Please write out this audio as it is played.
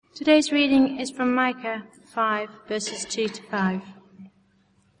Today's reading is from Micah 5, verses 2 to 5.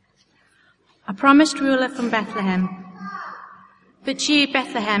 A promised ruler from Bethlehem. But you,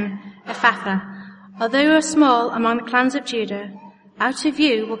 Bethlehem, Ephrathah, although you are small among the clans of Judah, out of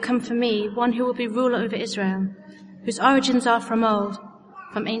you will come for me one who will be ruler over Israel, whose origins are from old,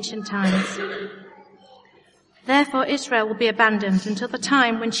 from ancient times. Therefore Israel will be abandoned until the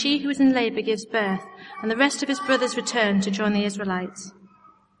time when she who is in labor gives birth, and the rest of his brothers return to join the Israelites.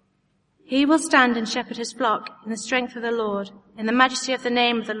 He will stand and shepherd his flock in the strength of the Lord, in the majesty of the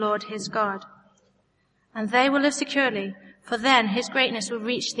name of the Lord his God. And they will live securely, for then his greatness will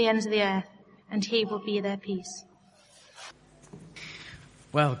reach the ends of the earth, and he will be their peace.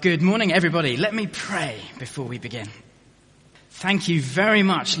 Well, good morning, everybody. Let me pray before we begin. Thank you very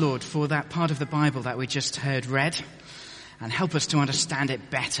much, Lord, for that part of the Bible that we just heard read, and help us to understand it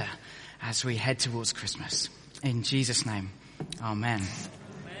better as we head towards Christmas. In Jesus' name, amen.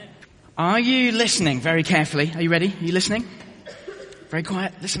 Are you listening very carefully? Are you ready? Are you listening? Very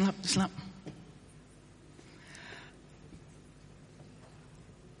quiet. Listen up, listen up.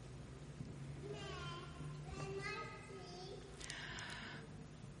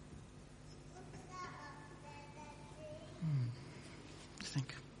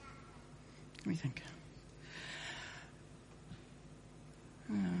 Let me think.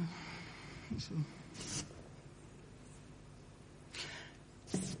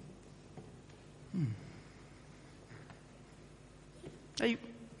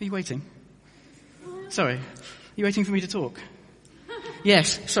 Are you waiting? Sorry. Are you waiting for me to talk?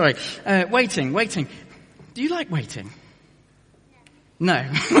 Yes, sorry. Waiting. Do you like waiting? No.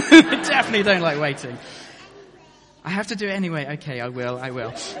 Definitely don't like waiting. I have to do it anyway. Okay, I will.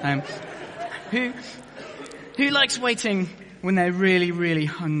 Who likes waiting when they're really, really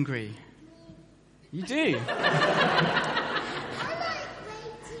hungry? You do?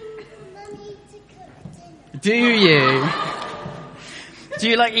 Do you? Do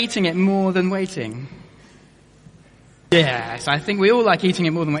you like eating it more than waiting? Yes, I think we all like eating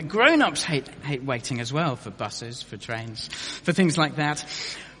it more than waiting. Grown-ups hate waiting as well, for buses, for trains, for things like that.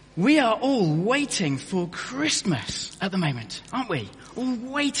 We are all waiting for Christmas at the moment, aren't we? All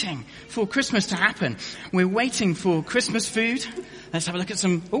waiting for Christmas to happen. We're waiting for Christmas food. Let's have a look at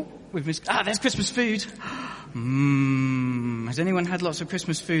some... there's Christmas food. Has anyone had lots of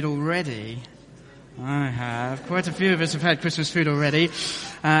Christmas food already? I have. Quite a few of us have had Christmas food already.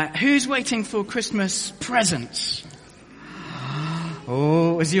 Who's waiting for Christmas presents?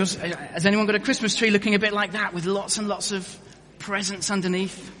 Oh, has anyone got a Christmas tree looking a bit like that with lots and lots of presents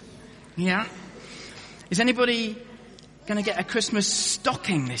underneath? Yeah? Is anybody going to get a Christmas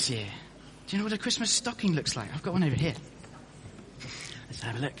stocking this year? Do you know what a Christmas stocking looks like? I've got one over here. Let's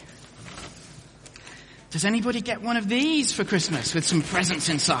have a look. Does anybody get one of these for Christmas with some presents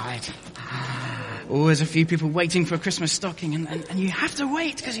inside? Oh, there's a few people waiting for a Christmas stocking, and you have to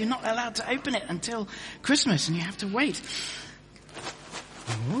wait because you're not allowed to open it until Christmas, and you have to wait.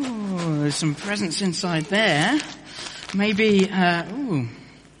 Oh, there's some presents inside there. Maybe,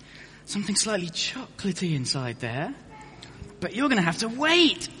 something slightly chocolatey inside there. But you're going to have to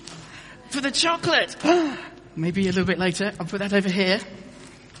wait for the chocolate. Maybe a little bit later. I'll put that over here.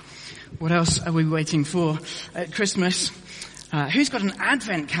 What else are we waiting for at Christmas? Who's got an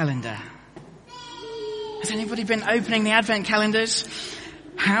advent calendar? Has anybody been opening the advent calendars?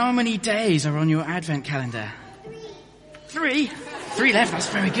 How many days are on your advent calendar? 3. 3 left. That's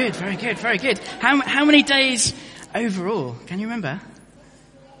very good. How many days overall? Can you remember?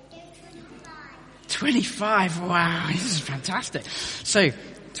 25. Wow, this is fantastic. So,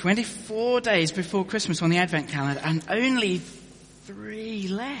 24 days before Christmas on the advent calendar, and only 3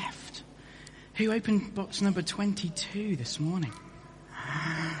 left. Who opened box number 22 this morning?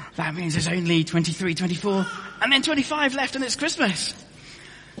 That means there's only 23, 24, and then 25 left, and it's Christmas.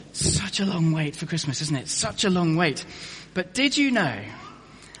 Such a long wait for Christmas, isn't it? Such a long wait. But did you know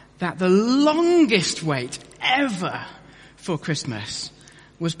that the longest wait ever for Christmas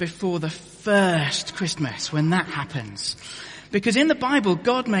was before the first Christmas, when that happens? Because in the Bible,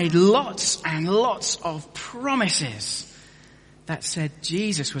 God made lots and lots of promises that said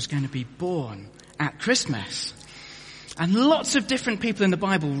Jesus was going to be born at Christmas. And lots of different people in the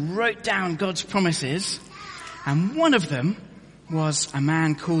Bible wrote down God's promises, and one of them was a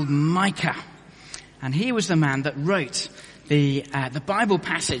man called Micah. And he was the man that wrote the Bible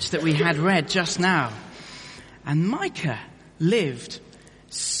passage that we had read just now. And Micah lived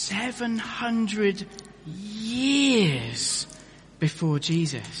 700 years before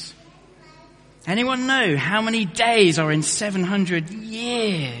Jesus. Anyone know how many days are in 700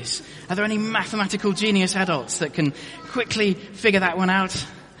 years? Are there any mathematical genius adults that can quickly figure that one out?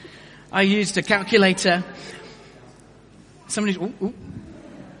 I used a calculator. Somebody's,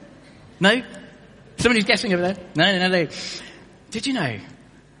 No? Somebody's guessing over there. No. Did you know,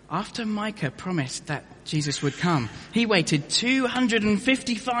 after Micah promised that Jesus would come, he waited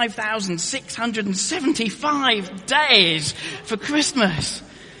 255,675 days for Christmas.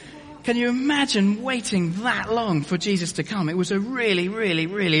 Can you imagine waiting that long for Jesus to come? It was a really, really,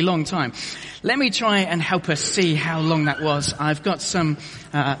 really long time. Let me try and help us see how long that was. I've got some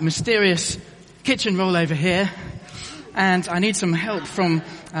mysterious kitchen roll over here, and I need some help from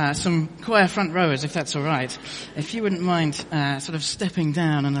some choir front rowers, if that's all right. If you wouldn't mind sort of stepping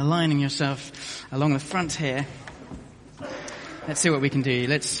down and aligning yourself along the front here. Let's see what we can do.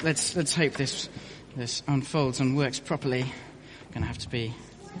 Let's hope this unfolds and works properly. I'm going to have to be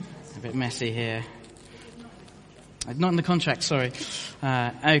a bit messy here. Not in the contract, sorry.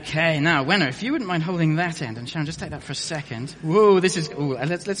 Okay, now, Wenner, if you wouldn't mind holding that end, and Sharon, just take that for a second. Whoa,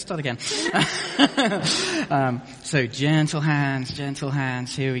 let's start again. So, gentle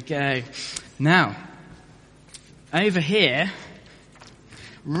hands, here we go. Now, over here,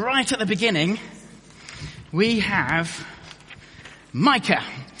 right at the beginning, we have Micah.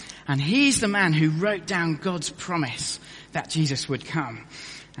 And he's the man who wrote down God's promise that Jesus would come.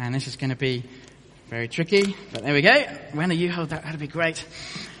 And this is going to be very tricky, but there we go. When you hold that, that'd be great.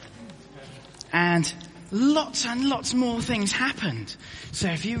 And lots more things happened. So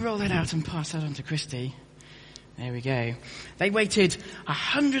if you roll that out and pass that on to Christy, there we go. They waited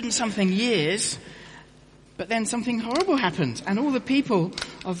 100 and something years, but then something horrible happened, and all the people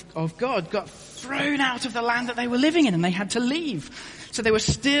of God got thrown out of the land that they were living in, and they had to leave. So they were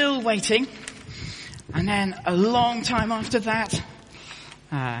still waiting, and then a long time after that,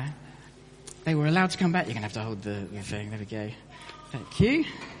 they were allowed to come back. You're going to have to hold the thing. There we go. Thank you.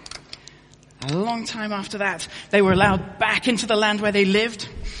 A long time after that, they were allowed back into the land where they lived.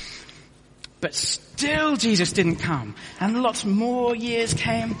 But still Jesus didn't come. And lots more years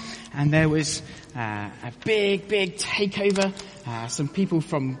came. And there was a big takeover. Some people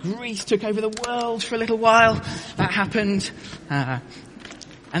from Greece took over the world for a little while. That happened. And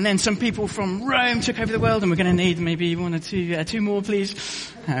then some people from Rome took over the world. And we're going to need maybe one or two more, please.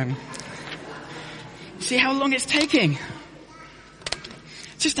 See how long it's taking?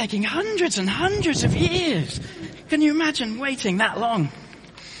 It's just taking hundreds and hundreds of years. Can you imagine waiting that long?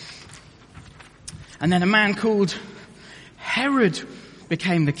 And then a man called Herod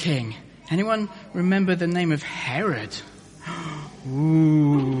became the king. Anyone remember the name of Herod?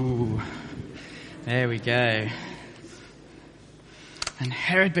 Ooh. There we go. And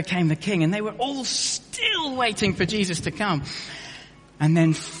Herod became the king, and they were all still waiting for Jesus to come. And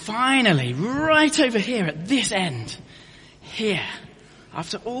then finally, right over here at this end, here,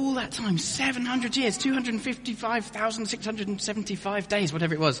 after all that time, 700 years, 255,675 days,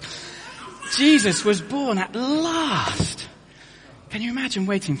 whatever it was, Jesus was born at last. Can you imagine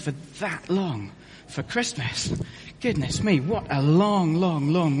waiting for that long for Christmas? Goodness me, what a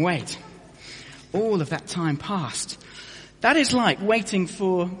long wait. All of that time passed. That is like waiting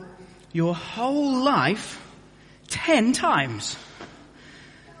for your whole life 10 times.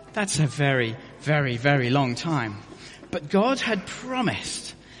 That's a very long time. But God had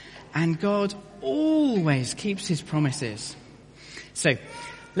promised, and God always keeps his promises. So,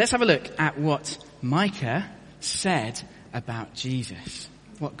 let's have a look at what Micah said about Jesus.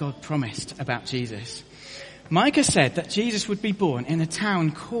 What God promised about Jesus. Micah said that Jesus would be born in a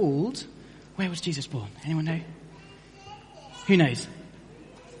town called... Where was Jesus born? Anyone know? Who knows?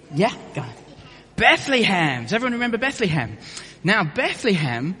 Yeah, go on. Bethlehem. Does everyone remember Bethlehem? Now,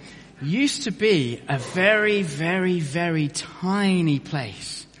 Bethlehem used to be a very tiny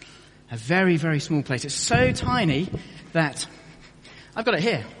place. A very small place. It's so tiny that... I've got it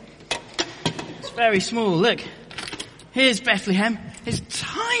here. It's very small. Look. Here's Bethlehem. It's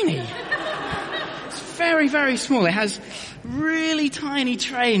tiny. It's very small. It has really tiny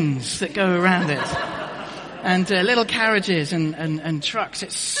trains that go around it. And little carriages and trucks.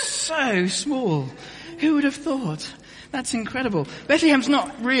 It's so small. Who would have thought? That's incredible. Bethlehem's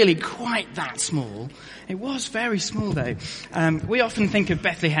not really quite that small. It was very small though. We often think of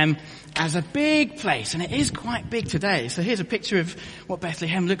Bethlehem as a big place, and it is quite big today. So here's a picture of what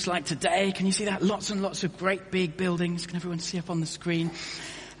Bethlehem looks like today. Can you see that? Lots and lots of great big buildings. Can everyone see up on the screen?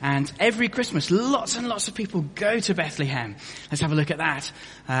 And every Christmas, lots and lots of people go to Bethlehem. Let's have a look at that.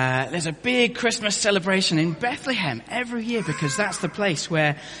 There's a big Christmas celebration in Bethlehem every year because that's the place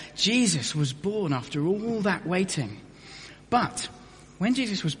where Jesus was born after all that waiting. But when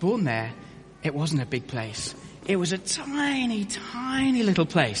Jesus was born there, it wasn't a big place. It was a tiny little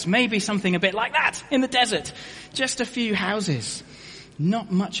place. Maybe something a bit like that in the desert. Just a few houses.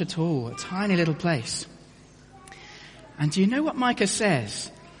 Not much at all, a tiny little place. And do you know what Micah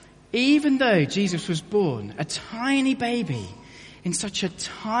says? Even though Jesus was born, a tiny baby, in such a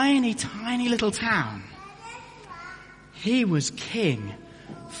tiny, tiny little town, he was king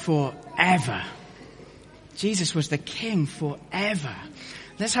forever. Jesus was the king forever.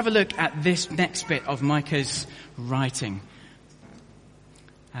 Let's have a look at this next bit of Micah's writing.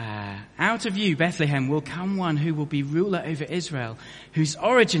 Out of you, Bethlehem, will come one who will be ruler over Israel, whose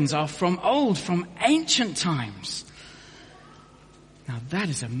origins are from old, from ancient times. Now that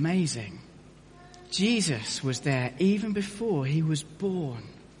is amazing. Jesus was there even before he was born.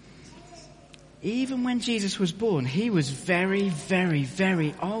 Even when Jesus was born, he was very, very,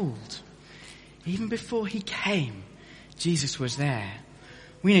 very old. Even before he came, Jesus was there.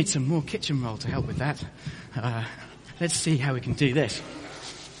 We need some more kitchen roll to help with that. Let's see how we can do this.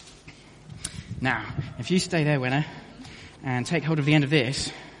 Now, if you stay there, Wenna, and take hold of the end of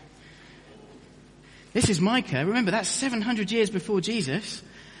this. This is Micah. Remember, that's 700 years before Jesus.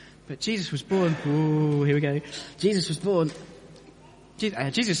 But Jesus was born. Ooh, here we go. Jesus was born.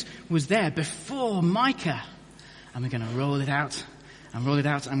 Jesus was there before Micah. And we're going to roll it out. And roll it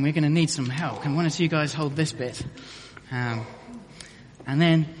out. And we're going to need some help. Can one or two guys hold this bit? And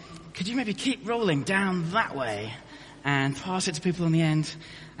then, could you maybe keep rolling down that way? And pass it to people on the end.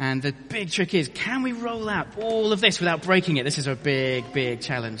 And the big trick is, can we roll out all of this without breaking it? This is a big, big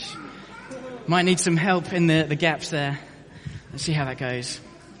challenge. Might need some help in the gaps there. Let's see how that goes.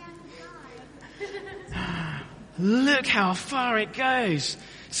 Look how far it goes.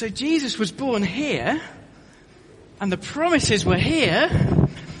 So Jesus was born here, and the promises were here,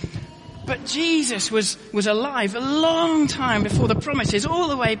 but Jesus was alive a long time before the promises, all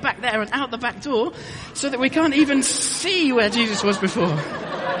the way back there and out the back door, so that we can't even see where Jesus was before.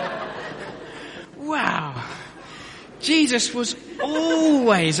 Wow. Jesus was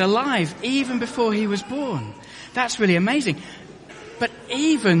always alive, even before he was born. That's really amazing. But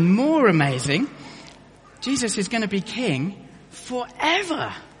even more amazing, Jesus is going to be king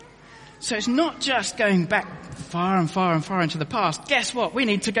forever. So it's not just going back far and far and far into the past. Guess what? We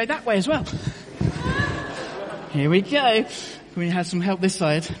need to go that way as well. Here we go. We have some help this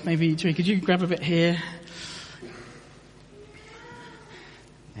side. Maybe, Tree, could you grab a bit here?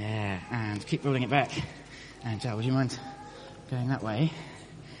 There, and keep rolling it back. And Joe, would you mind going that way?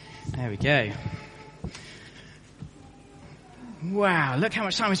 There we go. Wow, look how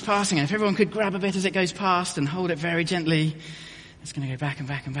much time is passing. And if everyone could grab a bit as it goes past and hold it very gently, it's going to go back and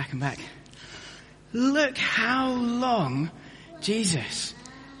back and back and back. Look how long Jesus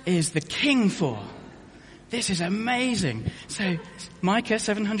is the king for. This is amazing. So, Micah,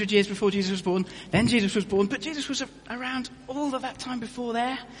 700 years before Jesus was born, then Jesus was born, but Jesus was around all of that time before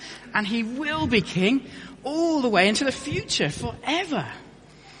there, and he will be king all the way into the future, forever.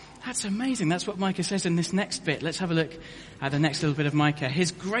 That's amazing. That's what Micah says in this next bit. Let's have a look at the next little bit of Micah.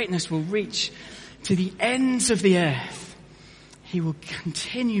 His greatness will reach to the ends of the earth. He will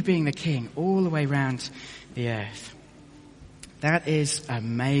continue being the king all the way around the earth. That is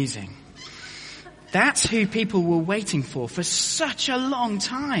amazing. That's who people were waiting for such a long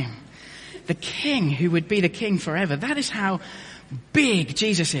time. The king who would be the king forever. That is how big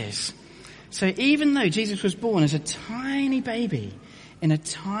Jesus is. So even though Jesus was born as a tiny baby in a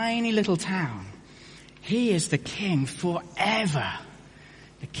tiny little town, he is the king forever.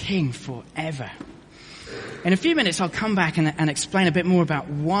 The king forever. In a few minutes, I'll come back and explain a bit more about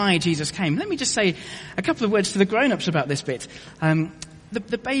why Jesus came. Let me just say a couple of words to the grown-ups about this bit.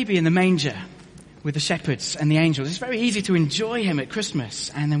 The baby in the manger with the shepherds and the angels. It's very easy to enjoy him at Christmas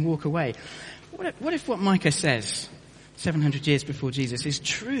and then walk away. What if what Micah says 700 years before Jesus is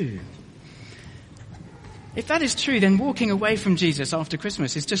true? If that is true, then walking away from Jesus after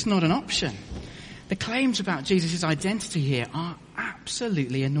Christmas is just not an option. The claims about Jesus' identity here are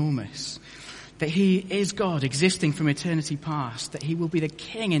absolutely enormous. That he is God existing from eternity past. That he will be the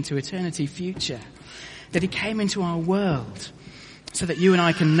king into eternity future. That he came into our world so that you and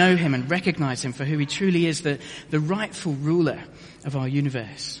I can know him and recognize him for who he truly is, the rightful ruler of our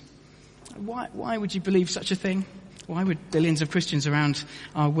universe. Why would you believe such a thing? Why would billions of Christians around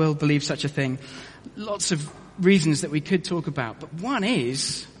our world believe such a thing? Lots of reasons that we could talk about, but one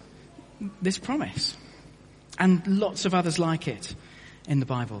is this promise. And lots of others like it in the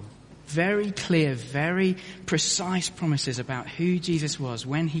Bible. Very clear, very precise promises about who Jesus was,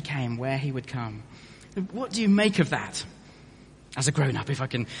 when he came, where he would come. What do you make of that? As a grown-up, if I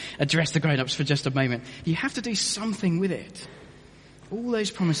can address the grown-ups for just a moment, you have to do something with it. All those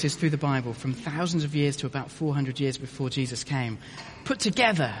promises through the Bible from thousands of years to about 400 years before Jesus came, put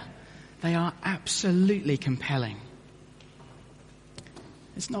together, they are absolutely compelling.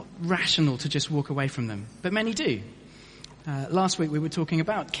 It's not rational to just walk away from them, but many do. Last week we were talking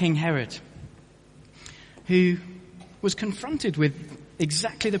about King Herod, who was confronted with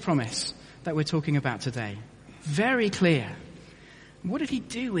exactly the promise that we're talking about today. Very clear. What did he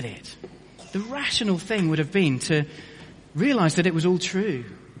do with it? The rational thing would have been to realize that it was all true,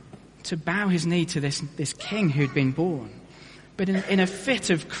 to bow his knee to this king who'd been born. But in a fit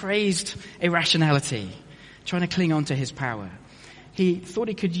of crazed irrationality, trying to cling on to his power, he thought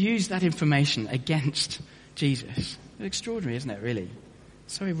he could use that information against Jesus. Extraordinary, isn't it, really?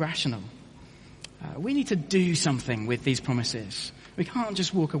 So irrational. We need to do something with these promises. We can't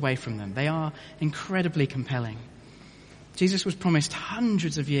just walk away from them. They are incredibly compelling. Jesus was promised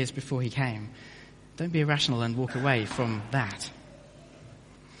hundreds of years before he came. Don't be irrational and walk away from that.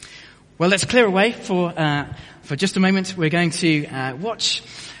 Well, let's clear away for just a moment. We're going to watch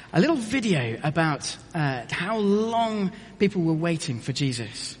a little video about how long people were waiting for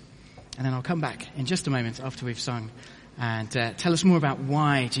Jesus. And then I'll come back in just a moment after we've sung and tell us more about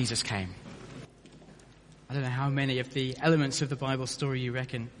why Jesus came. I don't know how many of the elements of the Bible story you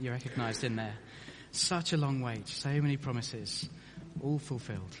recognized in there. Such a long wait, so many promises, all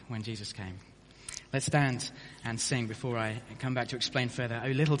fulfilled when Jesus came. Let's stand and sing before I come back to explain further, O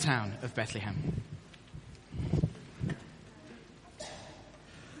little town of Bethlehem.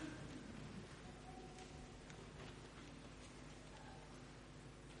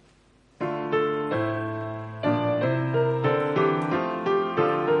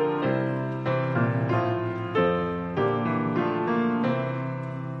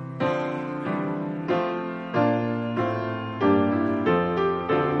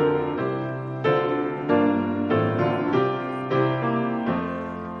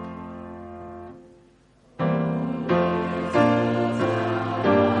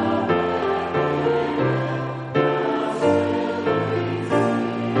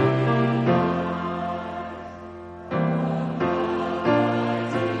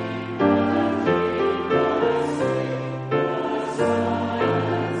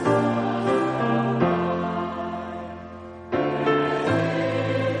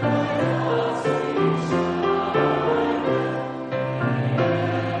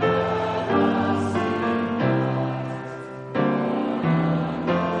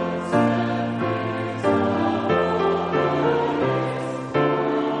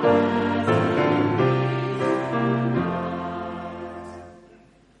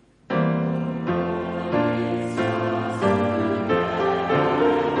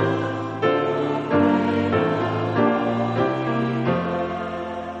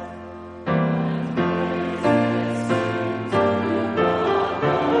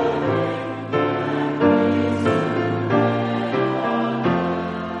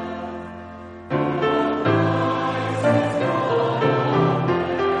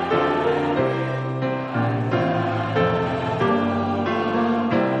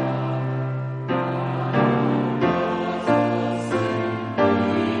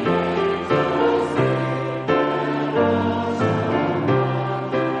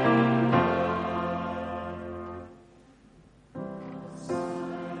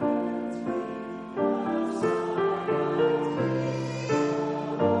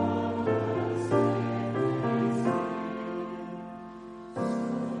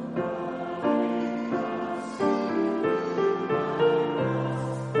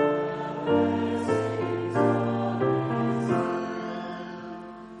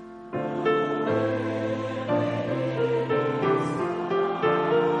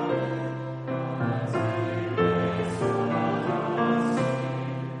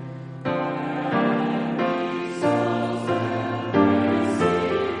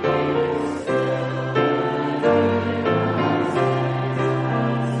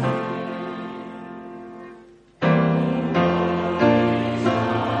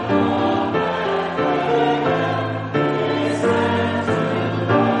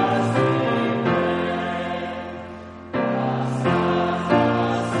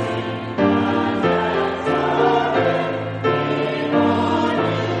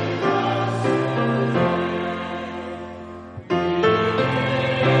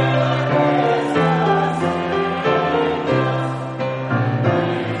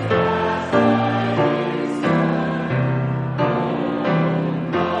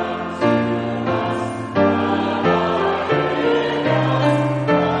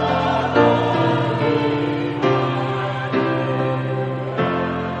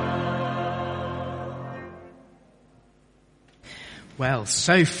 Well,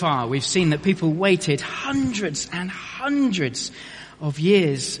 so far we've seen that people waited hundreds and hundreds of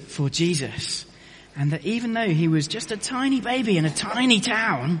years for Jesus. And that even though he was just a tiny baby in a tiny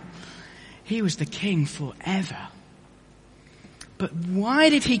town, he was the king forever. But why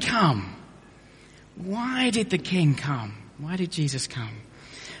did he come? Why did the king come? Why did Jesus come?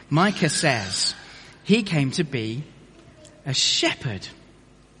 Micah says he came to be a shepherd.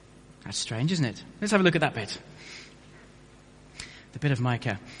 That's strange, isn't it? Let's have a look at that bit. The bit of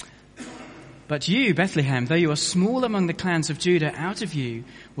Micah. But you, Bethlehem, though you are small among the clans of Judah, out of you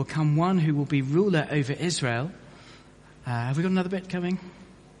will come one who will be ruler over Israel. Have we got another bit coming?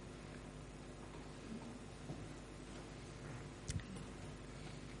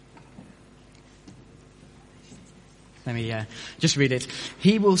 Let me just read it.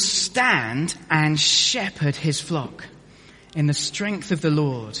 He will stand and shepherd his flock in the strength of the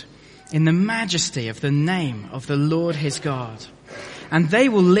Lord, in the majesty of the name of the Lord his God. And they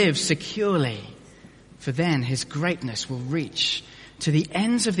will live securely, for then his greatness will reach to the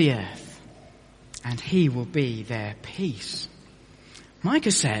ends of the earth, and he will be their peace.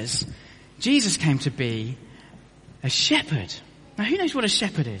 Micah says Jesus came to be a shepherd. Now, who knows what a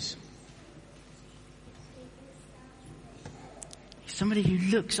shepherd is? Somebody who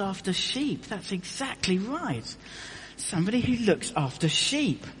looks after sheep. That's exactly right. Somebody who looks after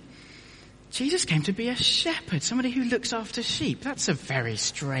sheep. Jesus came to be a shepherd, somebody who looks after sheep. That's a very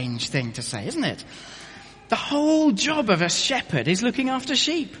strange thing to say, isn't it? The whole job of a shepherd is looking after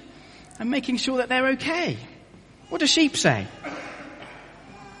sheep and making sure that they're okay. What do sheep say?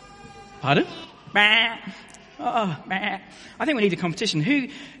 Pardon? Bah. Oh, bah. I think we need a competition.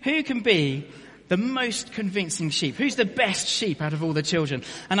 Who can be the most convincing sheep? Who's the best sheep out of all the children?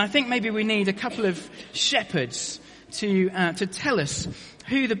 And I think maybe we need a couple of shepherds to tell us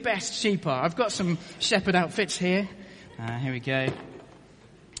who the best sheep are. I've got some shepherd outfits here. Here we go.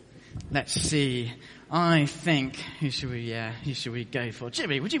 Let's see. I think, who should we go for?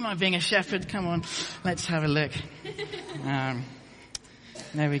 Jimmy, would you mind being a shepherd? Come on, let's have a look.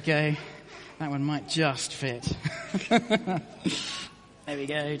 There we go. That one might just fit. There we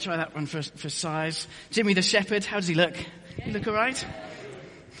go. Try that one for size. Jimmy the shepherd, how does he look? You look all right?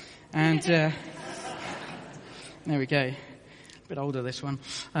 And there we go. A bit older, this one.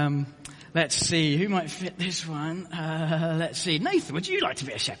 Let's see. Who might fit this one? Let's see. Nathan, would you like to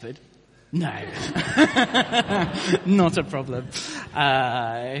be a shepherd? No. Not a problem.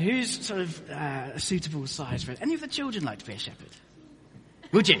 Who's sort of a suitable size for it? Any of the children like to be a shepherd?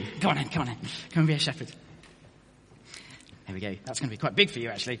 Would you? Come on in. Come and be a shepherd. There we go. That's going to be quite big for you,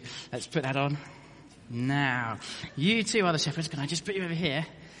 actually. Let's put that on. Now, you two are the shepherds. Can I just put you over here?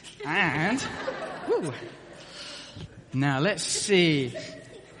 And, woo. Now, let's see.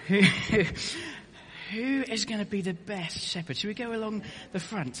 Who is going to be the best shepherd? Should we go along the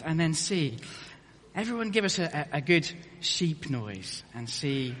front and then see? Everyone give us a good sheep noise and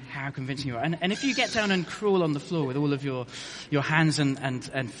see how convincing you are. And if you get down and crawl on the floor with all of your hands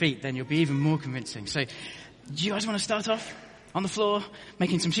and feet, then you'll be even more convincing. So, do you guys want to start off on the floor,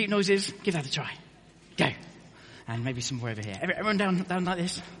 making some sheep noises? Give that a try. Go. And maybe some more over here. Everyone down like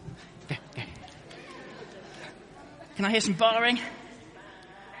this. Go. Can I hear some barring?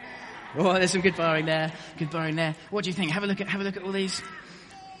 Oh, there's some good barring there. What do you think? Have a look at all these.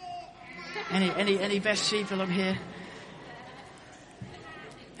 Any best sheep along here?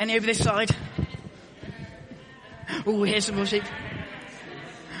 Any over this side? Oh, here's some more sheep.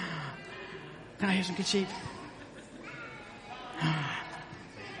 Can I hear some good sheep?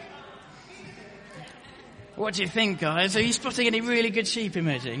 What do you think, guys? Are you spotting any really good sheep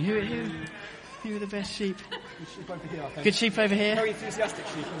emerging? Who are the best sheep? Good sheep over here. Very enthusiastic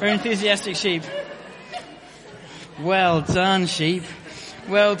sheep. Very enthusiastic sheep. Well done, sheep.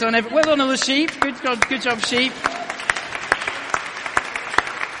 Well done, well done, all the sheep. Good job, sheep.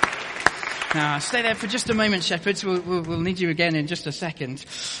 Now, stay there for just a moment, shepherds. We'll need you again in just a second.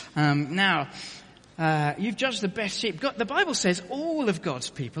 Now, you've judged the best sheep. The Bible says all of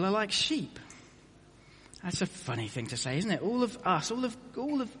God's people are like sheep. That's a funny thing to say, isn't it? All of us, all of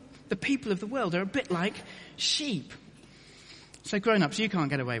the people of the world are a bit like sheep. So grown-ups, you can't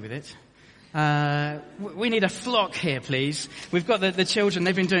get away with it. We need a flock here, please. We've got the children.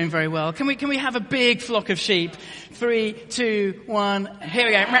 They've been doing very well. Can we have a big flock of sheep? 3, 2, 1. Here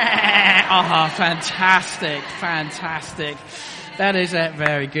we go. Ah, fantastic. That is it.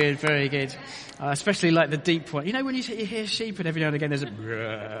 Very good. Especially like the deep one. You know when you hear sheep and every now and again there's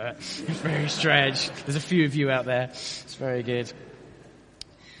a very strange. There's a few of you out there. It's very good.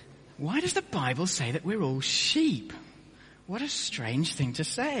 Why does the Bible say that we're all sheep? What a strange thing to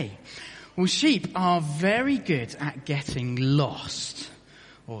say. Well, sheep are very good at getting lost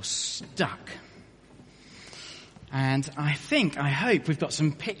or stuck. And I hope we've got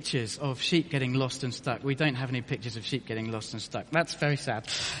some pictures of sheep getting lost and stuck. We don't have any pictures of sheep getting lost and stuck. That's very sad.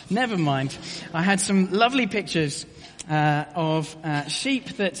 Never mind. I had some lovely pictures of sheep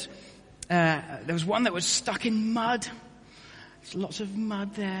that there was one that was stuck in mud. There's lots of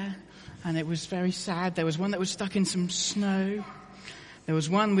mud there, and it was very sad. There was one that was stuck in some snow. There was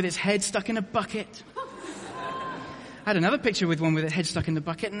one with its head stuck in a bucket. I had another picture with one with its head stuck in the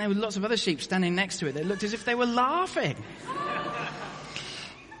bucket, and there were lots of other sheep standing next to it that looked as if they were laughing.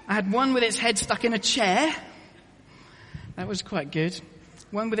 I had one with its head stuck in a chair. That was quite good.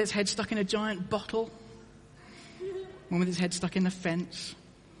 One with its head stuck in a giant bottle. One with its head stuck in the fence.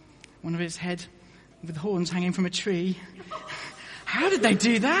 One with its head with horns hanging from a tree. How did they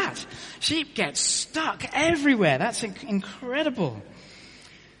do that? Sheep get stuck everywhere. That's incredible.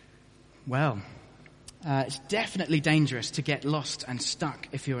 Well, it's definitely dangerous to get lost and stuck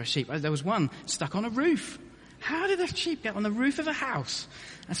if you're a sheep. There was one stuck on a roof. How did a sheep get on the roof of a house?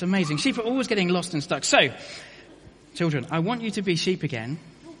 That's amazing. Sheep are always getting lost and stuck. So, children, I want you to be sheep again.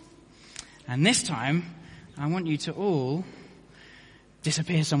 And this time, I want you to all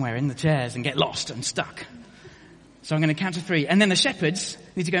disappear somewhere in the chairs and get lost and stuck. So I'm going to count to 3. And then the shepherds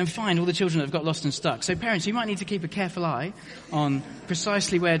need to go and find all the children that have got lost and stuck. So parents, you might need to keep a careful eye on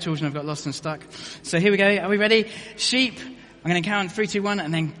precisely where children have got lost and stuck. So here we go. Are we ready? Sheep. I'm going to count 3, 2, 1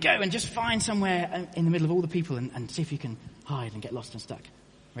 and then go and just find somewhere in the middle of all the people and see if you can hide and get lost and stuck.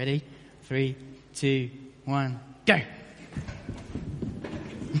 Ready? 3, 2, 1, go.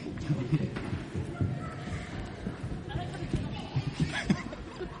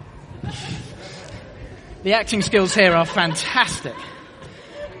 The acting skills here are fantastic.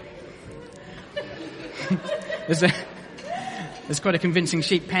 There's quite a convincing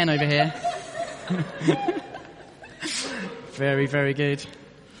sheep pen over here. Very, very good.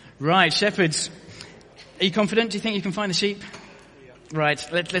 Right, shepherds. Are you confident? Do you think you can find the sheep? Right,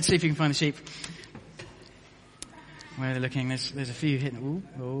 let's see if you can find the sheep. Where are they looking? There's a few hidden.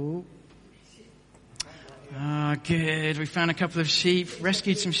 Ooh. Ah, good. We found a couple of sheep.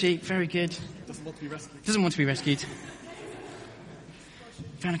 Rescued some sheep. Very good. Doesn't want to be rescued.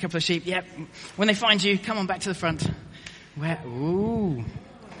 Found a couple of sheep. Yep. When they find you, come on back to the front. Where? Ooh.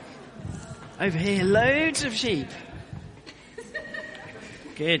 Over here, loads of sheep.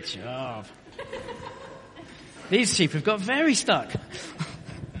 Good job. These sheep have got very stuck.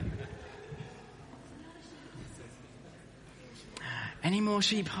 Any more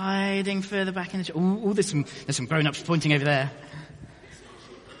sheep hiding further back in the... Ooh, there's some grown-ups pointing over there.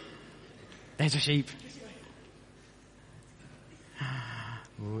 There's a sheep.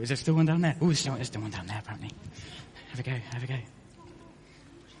 Ooh, is there still one down there? Ooh, there's still one down there, apparently. Have a go.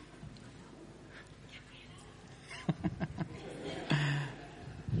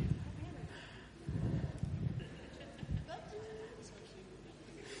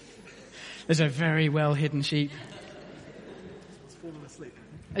 There's a very well-hidden sheep.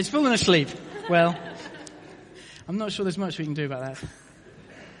 It's fallen asleep. Well, I'm not sure there's much we can do about that.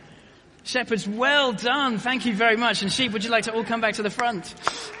 Shepherds, well done. Thank you very much. And sheep, would you like to all come back to the front?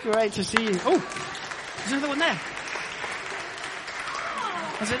 Great to see you. Oh, there's another one there.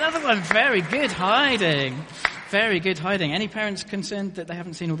 There's another one. Very good hiding. Very good hiding. Any parents concerned that they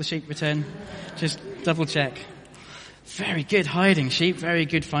haven't seen all the sheep return? Just double check. Very good hiding, sheep. Very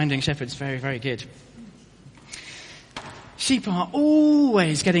good finding, shepherds. Very, very good. Sheep are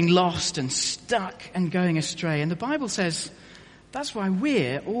always getting lost and stuck and going astray. And the Bible says that's why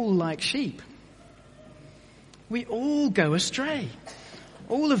we're all like sheep. We all go astray.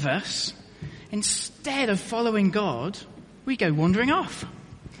 All of us, instead of following God, we go wandering off.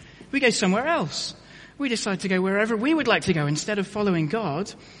 We go somewhere else. We decide to go wherever we would like to go instead of following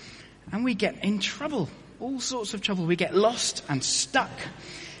God. And we get in trouble. All sorts of trouble. We get lost and stuck.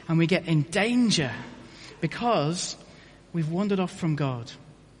 And we get in danger because we've wandered off from God.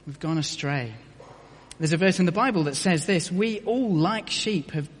 We've gone astray. There's a verse in the Bible that says this: we all, like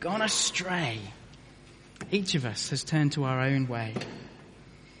sheep, have gone astray. Each of us has turned to our own way.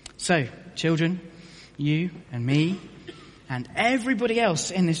 So, children, you and me and everybody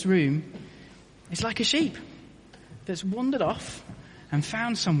else in this room is like a sheep that's wandered off and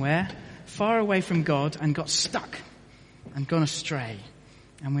found somewhere far away from God and got stuck and gone astray.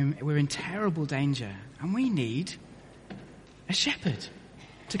 And we're in terrible danger. And we need a shepherd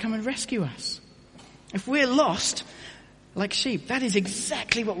to come and rescue us. If we're lost like sheep, that is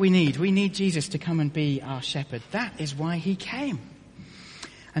exactly what we need. We need Jesus to come and be our shepherd. That is why he came.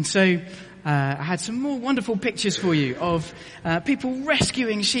 And so I had some more wonderful pictures for you of people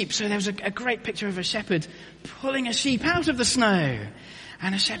rescuing sheep. So there was a great picture of a shepherd pulling a sheep out of the snow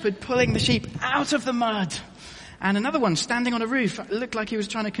and a shepherd pulling the sheep out of the mud. And another one standing on a roof. It looked like he was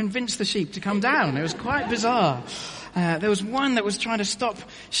trying to convince the sheep to come down. It was quite bizarre. There was one that was trying to stop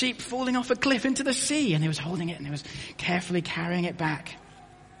sheep falling off a cliff into the sea, and he was holding it and he was carefully carrying it back.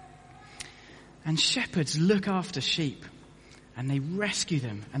 And shepherds look after sheep, and they rescue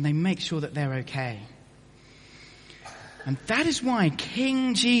them, and they make sure that they're okay. And that is why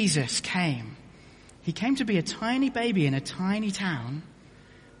King Jesus came. He came to be a tiny baby in a tiny town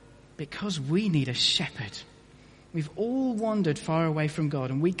because we need a shepherd. We've all wandered far away from God,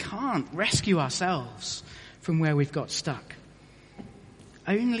 and we can't rescue ourselves from where we've got stuck.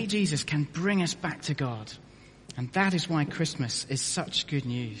 Only Jesus can bring us back to God. And that is why Christmas is such good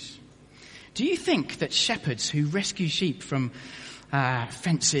news. Do you think that shepherds who rescue sheep from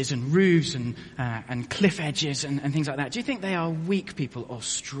fences and roofs and cliff edges and things like that, do you think they are weak people or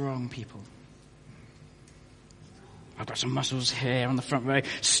strong people? I've got some muscles here on the front row.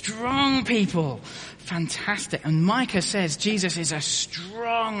 Strong people. Fantastic. And Micah says Jesus is a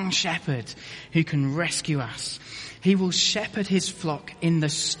strong shepherd who can rescue us. He will shepherd his flock in the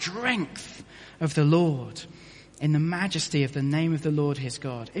strength of the Lord, in the majesty of the name of the Lord his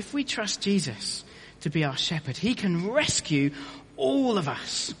God. If we trust Jesus to be our shepherd, he can rescue all of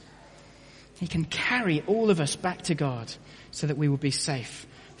us. He can carry all of us back to God so that we will be safe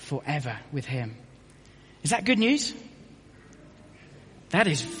forever with him. Is that good news? That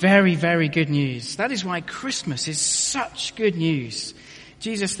is very, very good news. That is why Christmas is such good news.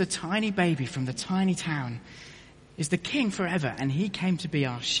 Jesus, the tiny baby from the tiny town, is the king forever, and he came to be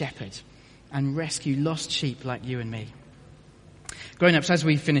our shepherd and rescue lost sheep like you and me. Grown-ups, as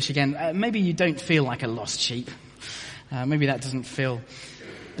we finish again, maybe you don't feel like a lost sheep. Maybe that doesn't feel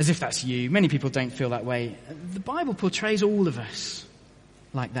as if that's you. Many people don't feel that way. The Bible portrays all of us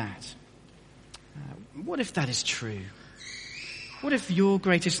like that. What if that is true? What if your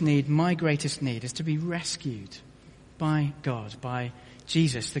greatest need, my greatest need, is to be rescued by God, by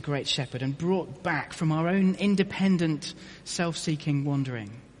Jesus, the great shepherd, and brought back from our own independent, self-seeking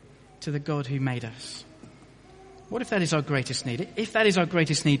wandering to the God who made us? What if that is our greatest need? If that is our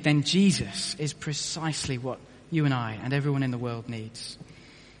greatest need, then Jesus is precisely what you and I and everyone in the world needs.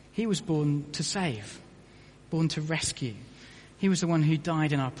 He was born to save, born to rescue. He was the one who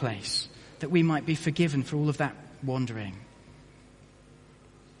died in our place, that we might be forgiven for all of that wandering.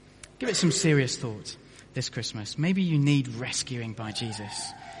 Give it some serious thought this Christmas. Maybe you need rescuing by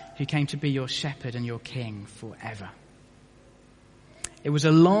Jesus, who came to be your shepherd and your king forever. It was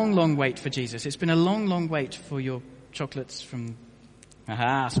a long, long wait for Jesus. It's been a long, long wait for your chocolates from...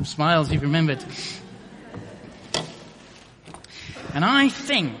 some smiles you've remembered. And I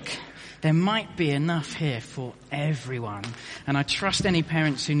think there might be enough here for everyone. And I trust any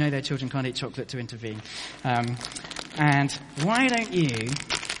parents who know their children can't eat chocolate to intervene. And why don't you,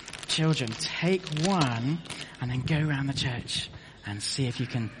 children, take one and then go around the church and see if you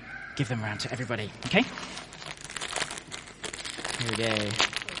can give them around to everybody. Okay? Here we go.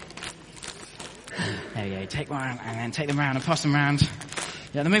 There we go. Take one and then take them around and pass them around.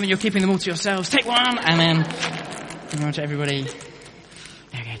 Yeah, at the moment you're keeping them all to yourselves. Take one and then give them around to everybody.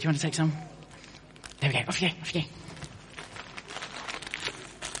 There we go. Do you want to take some? There we go. Off you go. Off you go.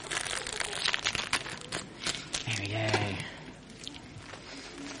 There we go.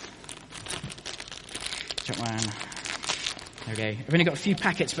 Drop one. There we go. I've only got a few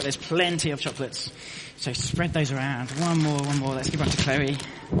packets, but there's plenty of chocolates. So spread those around. One more. Let's give one to Chloe.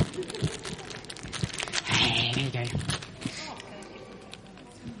 Hey, there you go.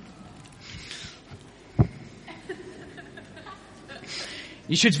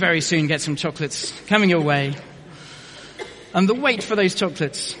 You should very soon get some chocolates coming your way. And the wait for those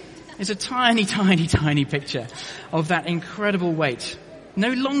chocolates is a tiny, tiny, tiny picture of that incredible wait.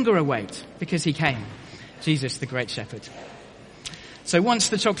 No longer a wait, because he came. Jesus, the great shepherd. So once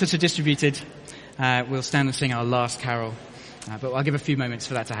the chocolates are distributed, we'll stand and sing our last carol. But I'll give a few moments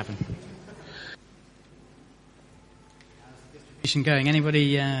for that to happen. Distribution going.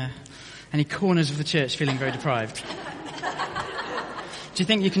 Anybody, any corners of the church feeling very deprived? Do you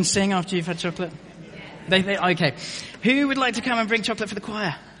think you can sing after you've had chocolate? Okay. Who would like to come and bring chocolate for the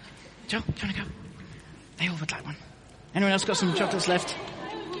choir? Joe, do you want to go? They all would like one. Anyone else got some chocolates left?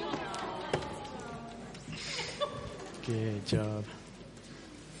 Good job.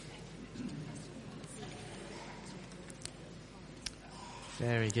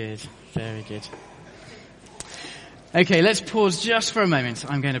 Very good. Very good. Okay, let's pause just for a moment.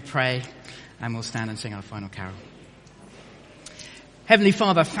 I'm going to pray and we'll stand and sing our final carol. Heavenly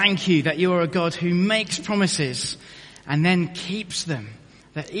Father, thank you that you are a God who makes promises and then keeps them.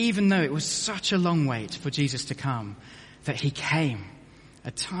 That even though it was such a long wait for Jesus to come, that he came,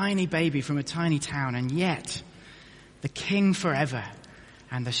 a tiny baby from a tiny town, and yet the King forever,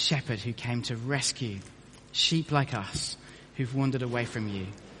 and the shepherd who came to rescue sheep like us who've wandered away from you.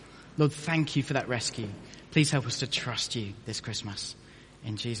 Lord, thank you for that rescue. Please help us to trust you this Christmas.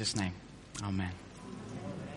 In Jesus' name, amen.